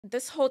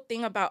this whole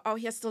thing about, oh,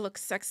 he has to look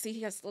sexy,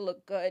 he has to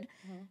look good,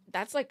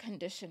 that's like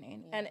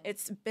conditioning. Yeah. And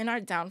it's been our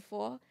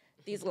downfall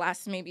these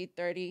last maybe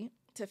 30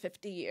 to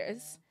 50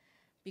 years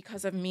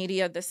because of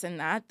media, this and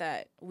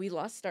that we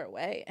lost our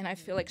way. And I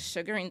feel like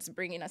sugaring's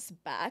bringing us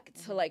back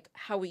to like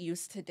how we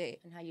used to date.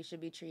 And how you should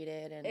be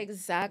treated and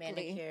Exactly.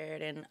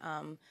 manicured.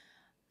 And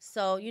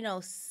so, you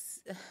know,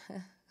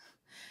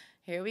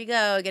 here we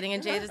go, getting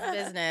in Jada's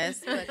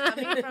business. But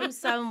coming from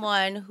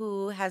someone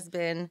who has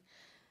been,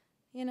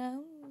 you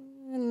know,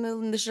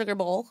 in the sugar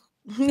bowl,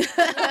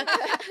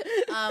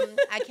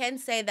 I can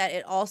say that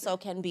it also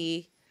can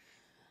be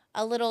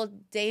a little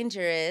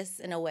dangerous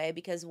in a way,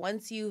 because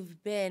once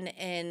you've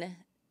been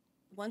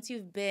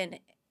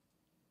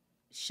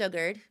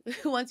sugared,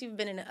 once you've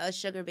been in a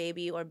sugar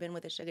baby or been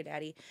with a sugar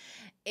daddy,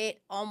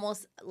 it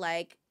almost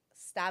like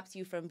stops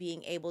you from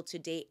being able to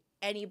date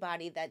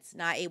anybody that's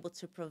not able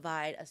to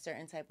provide a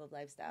certain type of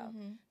lifestyle.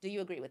 Do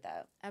you agree with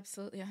that?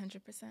 Absolutely,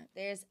 100%.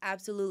 There's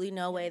absolutely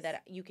no way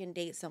that you can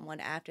date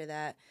someone after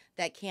that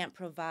can't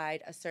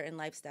provide a certain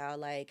lifestyle.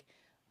 Like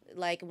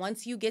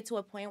once you get to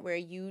a point where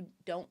you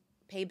don't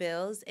pay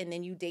bills and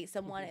then you date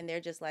someone and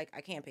they're just like,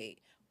 I can't pay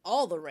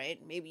all the rent,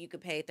 maybe you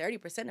could pay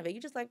 30% of it.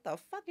 You're just like, the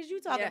fuck is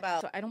you talking about?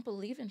 So I don't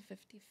believe in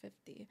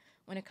 50-50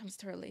 when it comes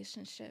to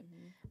relationship.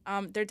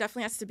 There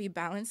definitely has to be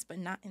balance, but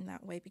not in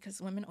that way, because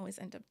women always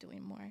end up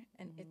doing more.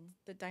 And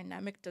the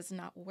dynamic does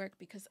not work,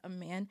 because a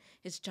man,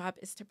 his job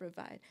is to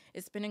provide.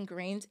 It's been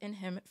ingrained in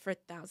him for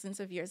thousands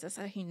of years. That's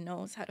how he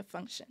knows how to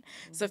function.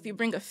 So if you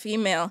bring a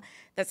female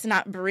that's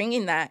not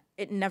bringing that,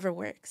 it never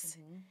works.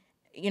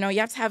 You know, you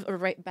have to have a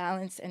right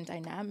balance and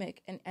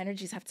dynamic, and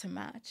energies have to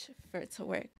match for it to work.